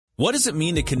What does it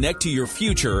mean to connect to your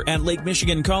future at Lake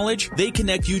Michigan College? They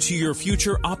connect you to your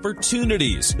future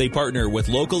opportunities. They partner with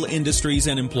local industries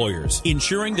and employers,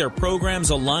 ensuring their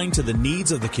programs align to the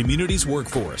needs of the community's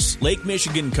workforce. Lake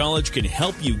Michigan College can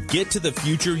help you get to the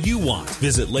future you want.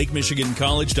 Visit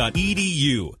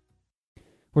lakemichigancollege.edu.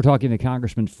 We're talking to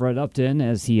Congressman Fred Upton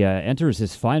as he enters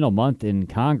his final month in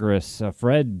Congress.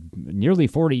 Fred, nearly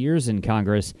 40 years in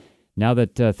Congress. Now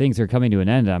that things are coming to an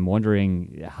end, I'm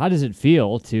wondering, how does it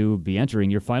feel to be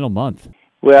entering your final month?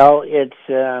 Well, it's,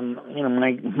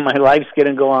 my life's going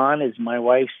to go on. As my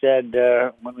wife said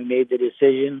when we made the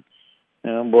decision,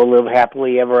 we'll live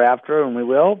happily ever after, and we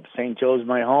will. St. Joe's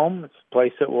my home. It's a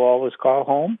place that we'll always call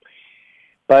home.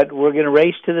 But we're going to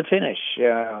race to the finish.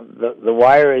 The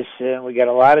wire is, we got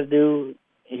a lot to do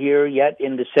here yet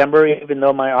in December, even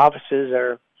though my offices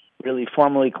are really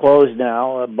formally closed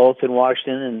now, both in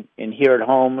Washington and here at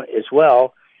home as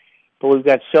well. But we've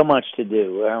got so much to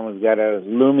do. We've got a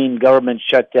looming government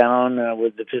shutdown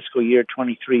with the fiscal year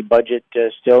 23 budget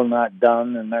still not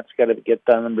done, and that's got to get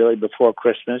done really before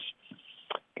Christmas.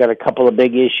 Got a couple of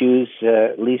big issues,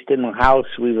 at least in the House.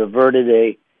 We've averted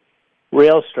a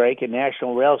rail strike, a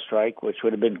national rail strike, which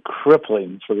would have been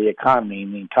crippling for the economy. I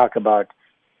mean, talk about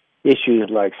issues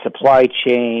like supply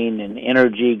chain and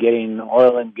energy, getting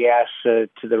oil and gas to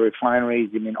the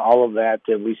refineries. I mean, all of that.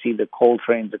 We see the coal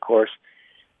trains, of course,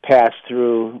 pass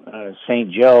through St.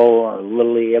 Joe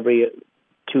literally every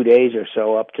 2 days or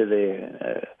so up to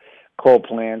the coal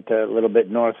plant a little bit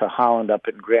north of Holland up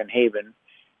in Grand Haven.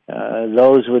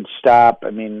 Those would stop. I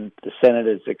mean, the Senate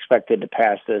is expected to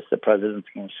pass this. The president's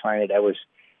going to sign it. I was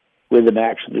with him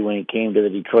actually when he came to the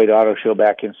Detroit Auto Show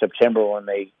back in September when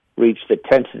they reached the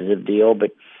tentative deal,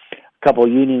 but a couple of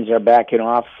unions are backing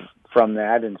off from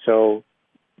that, and so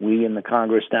we in the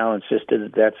Congress now insisted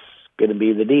that that's going to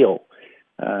be the deal,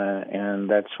 and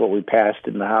that's what we passed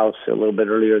in the House a little bit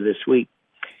earlier this week.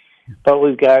 But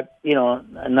we've got,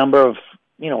 a number of,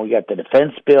 we got the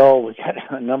defense bill, we got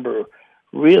a number of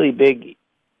really big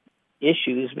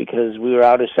issues because we were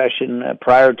out of session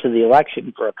prior to the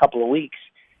election for a couple of weeks.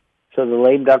 So the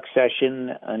lame duck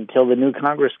session until the new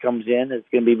Congress comes in is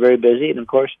going to be very busy. And, of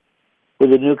course,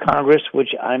 with the new Congress,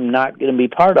 which I'm not going to be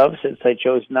part of since I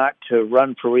chose not to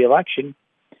run for re-election,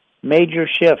 major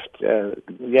shift.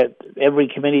 We got every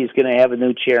committee is going to have a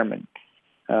new chairman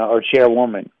or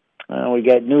chairwoman. We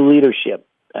got new leadership.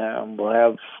 We'll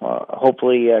have,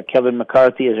 hopefully, Kevin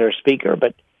McCarthy as our speaker,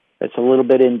 but it's a little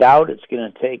bit in doubt. It's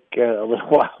going to take a little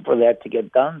while for that to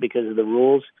get done because of the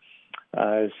rules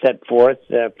set forth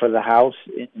for the House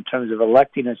in terms of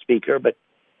electing a speaker, but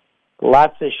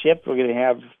lots of shift. We're going to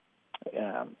have,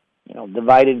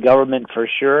 divided government for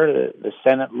sure. The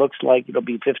Senate looks like it'll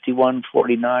be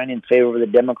 51-49 in favor of the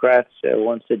Democrats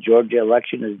once the Georgia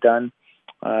election is done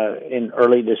in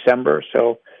early December.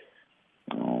 So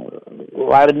a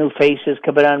lot of new faces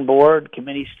coming on board,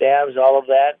 committee staffs, all of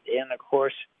that, and of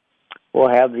course we'll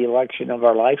have the election of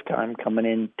our lifetime coming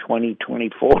in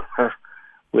 2024.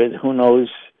 With who knows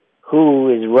who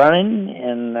is running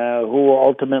and who will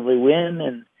ultimately win,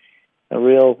 and a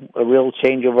real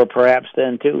changeover perhaps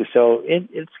then too. So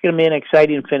it's going to be an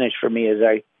exciting finish for me as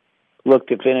I look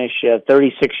to finish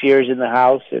 36 years in the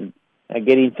House and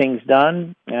getting things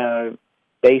done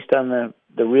based on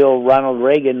the real Ronald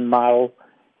Reagan model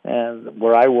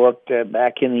where I worked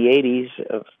back in the 80s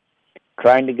of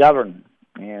trying to govern.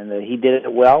 And he did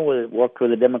it well, worked with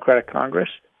the Democratic Congress,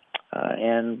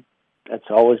 and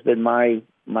that's always been my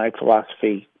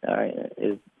philosophy,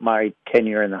 is my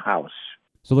tenure in the House.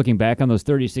 So looking back on those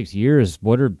 36 years,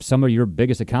 what are some of your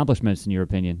biggest accomplishments in your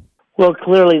opinion? Well,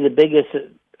 clearly the biggest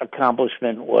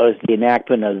accomplishment was the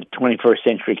enactment of the 21st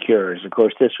Century Cures. Of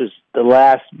course, this was the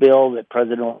last bill that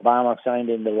President Obama signed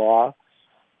into law.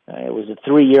 It was a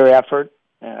 3-year effort.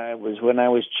 It was when I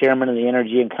was chairman of the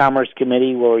Energy and Commerce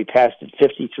Committee where we passed it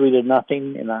 53-0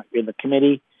 in the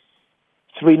committee.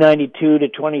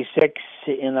 392-26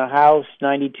 in the House,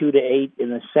 92-8 in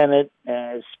the Senate,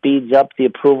 speeds up the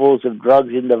approvals of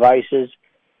drugs and devices.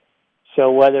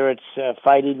 So whether it's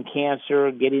fighting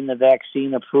cancer, getting the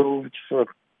vaccine approved for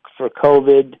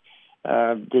COVID,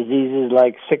 diseases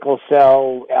like sickle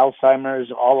cell,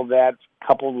 Alzheimer's, all of that,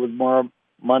 coupled with more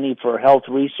money for health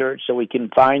research so we can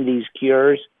find these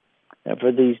cures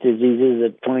for these diseases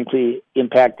that frankly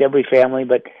impact every family.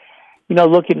 But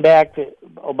looking back,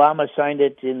 Obama signed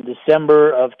it in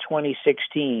December of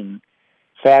 2016.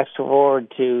 Fast forward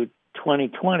to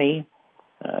 2020,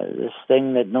 this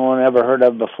thing that no one ever heard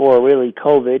of before, really,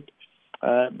 COVID,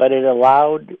 but it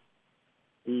allowed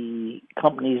the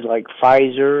companies like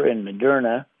Pfizer and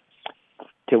Moderna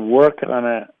to work on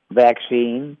a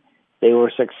vaccine. They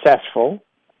were successful.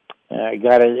 I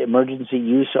got an emergency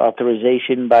use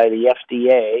authorization by the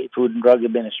FDA, Food and Drug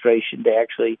Administration, to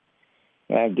actually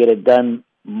get it done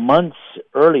months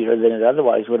earlier than it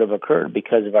otherwise would have occurred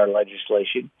because of our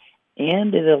legislation.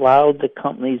 And it allowed the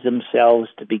companies themselves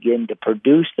to begin to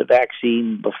produce the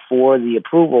vaccine before the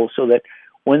approval, so that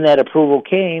when that approval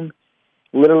came,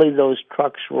 literally those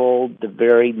trucks rolled the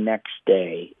very next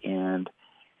day. And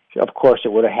of course,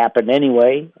 it would have happened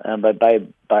anyway, but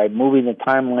by moving the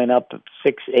timeline up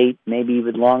 6, 8, maybe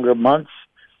even longer months,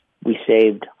 we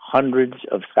saved hundreds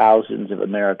of thousands of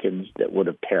Americans that would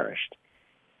have perished.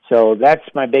 So that's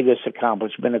my biggest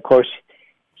accomplishment. Of course,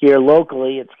 here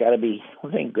locally, it's got to be,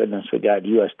 well, thank goodness we got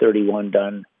US 31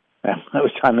 done. I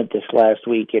was on it this last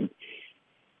week, and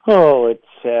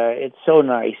it's so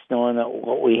nice knowing that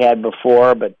what we had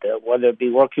before, but whether it be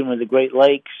working with the Great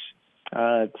Lakes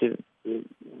to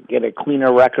get a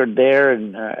cleaner record there,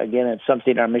 and again, it's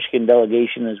something our Michigan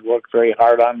delegation has worked very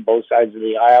hard on, both sides of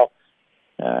the aisle.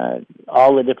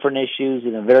 All the different issues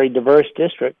in a very diverse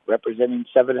district representing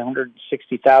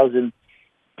 760,000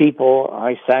 people.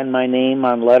 I signed my name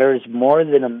on letters more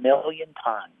than 1 million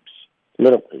times,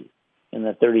 literally, in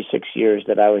the 36 years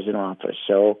that I was in office.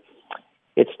 So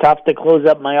it's tough to close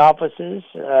up my offices,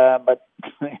 but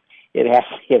it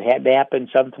had to happen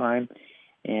sometime.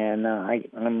 And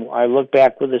I look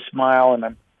back with a smile, and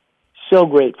I'm so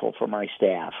grateful for my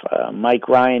staff. Mike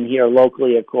Ryan here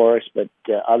locally, of course, but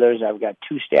others. I've got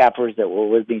 2 staffers that were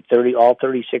with me all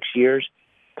 36 years.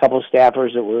 A couple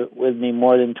staffers that were with me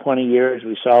more than 20 years.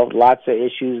 We solved lots of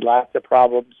issues, lots of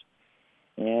problems,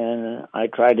 and I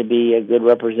tried to be a good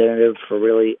representative for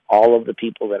really all of the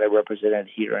people that I represented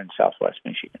here in Southwest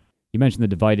Michigan. You mentioned the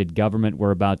divided government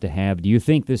we're about to have. Do you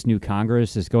think this new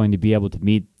Congress is going to be able to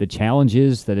meet the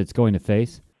challenges that it's going to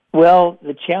face? Well,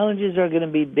 the challenges are going to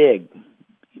be big,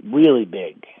 really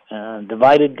big.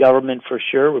 Divided government for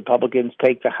sure. Republicans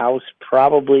take the House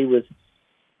probably with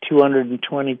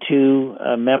 222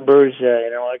 members.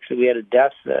 Actually, we had a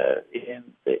death in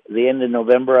the end of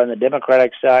November on the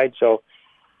Democratic side. So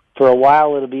for a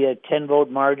while, it'll be a 10-vote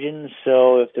margin.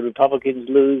 So if the Republicans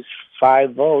lose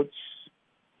 5 votes,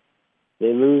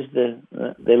 they lose the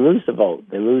vote.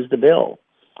 They lose the bill.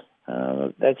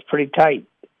 That's pretty tight.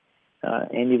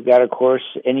 And you've got, of course,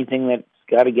 anything that's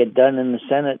got to get done in the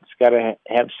Senate, it's got to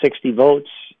have 60 votes,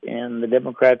 and the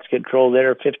Democrats control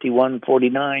their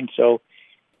 51-49. So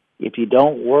if you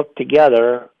don't work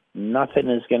together, nothing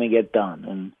is going to get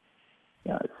done.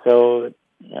 And so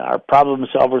our Problem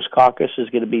Solvers Caucus is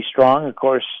going to be strong. Of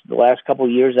course, the last couple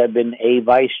of years I've been a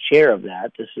vice chair of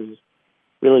that. This is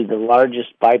really the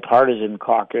largest bipartisan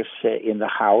caucus in the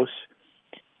House.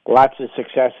 Lots of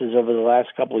successes over the last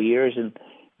couple of years. And,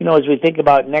 as we think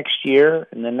about next year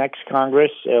and the next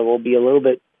Congress, will be a little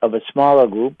bit of a smaller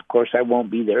group. Of course, I won't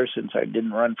be there since I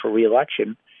didn't run for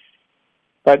re-election.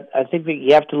 But I think that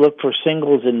you have to look for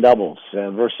singles and doubles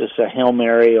versus a Hail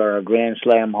Mary or a Grand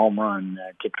Slam home run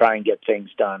to try and get things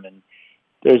done. And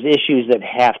there's issues that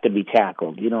have to be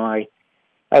tackled.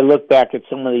 I look back at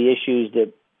some of the issues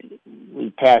that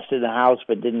we passed in the House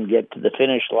but didn't get to the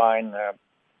finish line,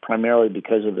 primarily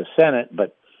because of the Senate.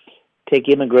 But take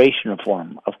immigration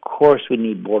reform. Of course we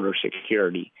need border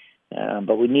security,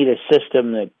 but we need a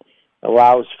system that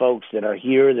allows folks that are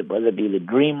here, that whether it be the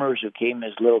dreamers who came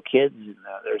as little kids and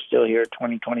they're still here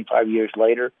 20, 25 years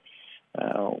later.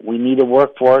 We need a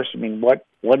workforce. I mean,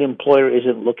 what employer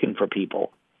isn't looking for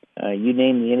people? You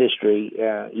name the industry,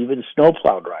 even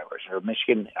snowplow drivers, or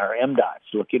Michigan, or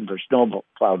MDOT's looking for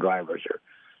snowplow drivers, or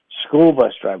school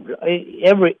bus drivers.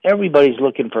 Everybody's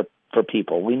looking for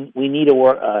people. We need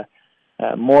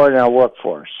more in our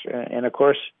workforce, and of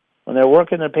course, when they're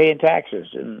working, they're paying taxes,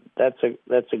 and that's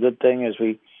a good thing as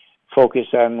we focus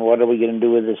on what are we going to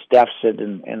do with this deficit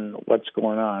and what's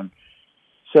going on.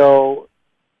 So,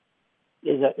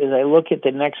 as I look at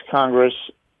the next Congress,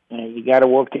 you got to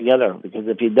work together, because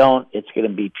if you don't, it's going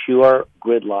to be pure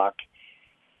gridlock.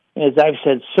 As I've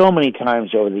said so many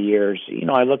times over the years,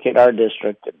 I look at our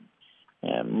district,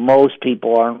 and most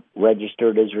people aren't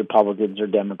registered as Republicans or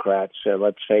Democrats. So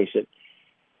let's face it,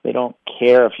 they don't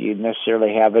care if you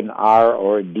necessarily have an R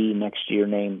or a D next to your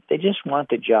name. They just want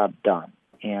the job done,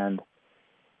 and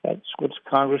that's what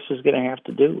Congress is going to have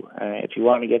to do if you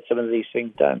want to get some of these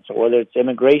things done. So whether it's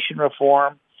immigration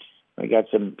reform, we got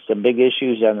some big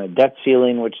issues on the debt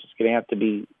ceiling, which is going to have to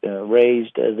be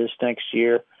raised this next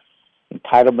year.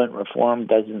 Entitlement reform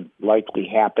doesn't likely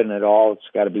happen at all. It's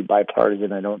got to be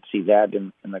bipartisan. I don't see that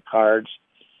in the cards.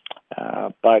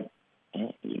 But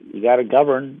you got to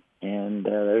govern, and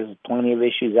there's plenty of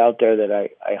issues out there that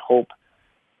I hope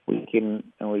we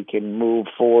can move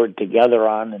forward together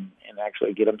on and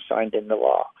actually get them signed into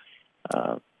law.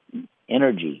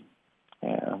 energy.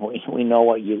 We know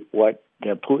what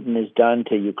Putin has done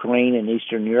to Ukraine and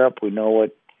Eastern Europe. We know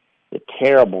what the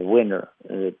terrible winter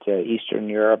that Eastern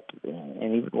Europe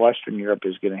and even Western Europe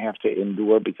is going to have to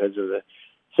endure because of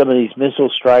some of these missile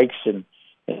strikes and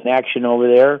action over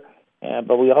there.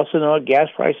 But we also know what gas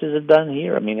prices have done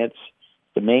here. I mean, it's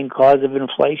the main cause of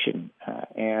inflation.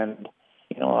 And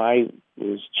I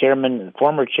was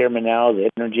former chairman now of the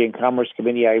Energy and Commerce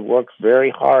Committee. I worked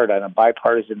very hard on a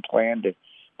bipartisan plan to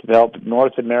develop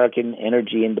North American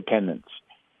energy independence.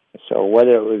 So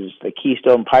whether it was the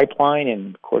Keystone Pipeline,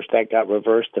 and of course that got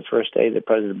reversed the first day that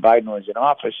President Biden was in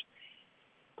office,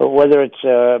 but whether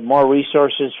it's more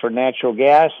resources for natural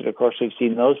gas, and of course we've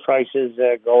seen those prices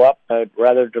go up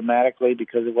rather dramatically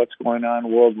because of what's going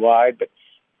on worldwide, but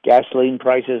gasoline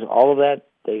prices, all of that,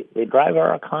 they drive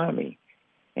our economy.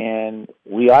 And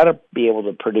we ought to be able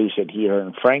to produce it here.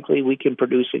 And frankly, we can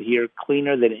produce it here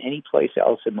cleaner than any place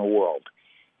else in the world.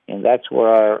 And that's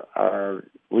where our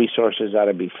resources ought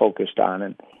to be focused on.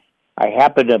 And I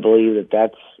happen to believe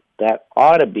that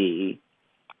ought to be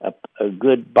a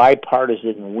good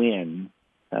bipartisan win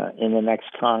in the next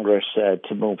Congress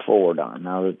to move forward on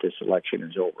now that this election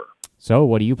is over. So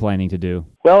what are you planning to do?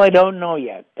 Well, I don't know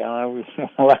yet. A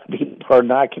lot of people are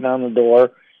knocking on the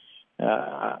door.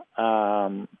 A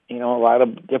lot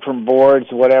of different boards,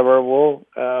 whatever.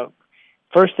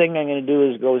 First thing I'm going to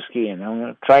do is go skiing. I'm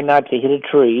going to try not to hit a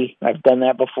tree. I've done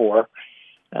that before.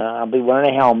 I'll be wearing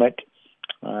a helmet,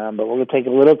 but we're going to take a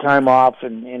little time off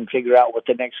and figure out what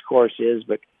the next course is.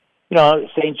 But,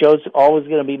 St. Joe's always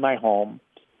going to be my home,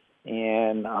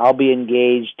 and I'll be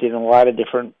engaged in a lot of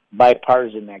different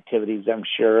bipartisan activities, I'm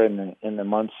sure, in the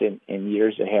months and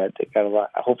years ahead.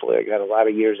 Hopefully I got a lot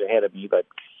of years ahead of me, but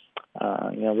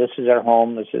this is our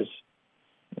home. This is,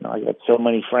 I got so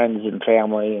many friends and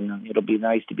family, and it'll be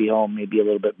nice to be home maybe a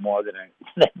little bit more than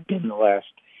I've been the last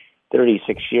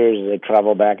 36 years as I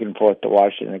travel back and forth to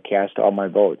Washington and cast all my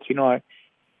votes.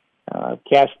 I've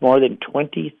cast more than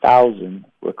 20,000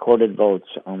 recorded votes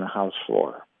on the House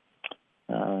floor.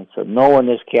 So no one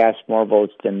has cast more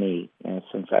votes than me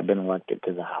since I've been elected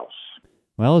to the House.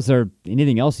 Well, is there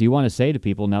anything else you want to say to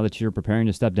people now that you're preparing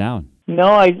to step down?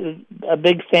 No, a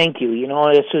big thank you.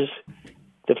 This was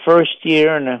the first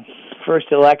year and the first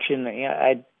election.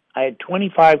 I had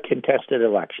 25 contested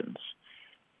elections,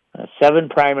 7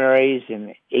 primaries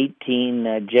and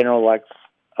 18 general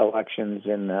elections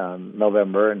in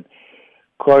November. And,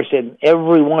 of course, in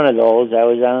every one of those, I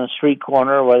was on a street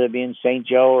corner, whether it be in St.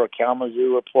 Joe or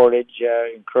Kalamazoo or Portage,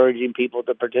 encouraging people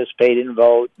to participate and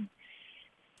vote.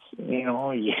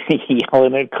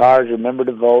 Yelling at cars, remember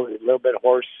to vote, a little bit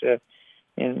hoarse,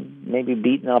 and maybe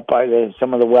beaten up by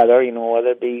some of the weather, whether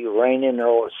it be raining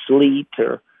or sleet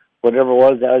or whatever it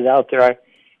was that was out there. I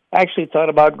actually thought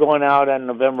about going out on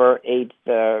November 8th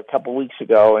a couple weeks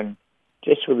ago, and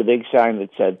just with a big sign that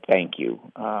said, thank you.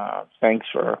 Thanks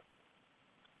for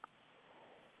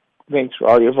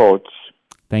all your votes.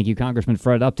 Thank you, Congressman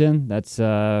Fred Upton. That's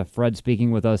Fred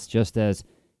speaking with us just as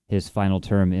his final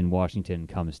term in Washington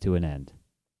comes to an end.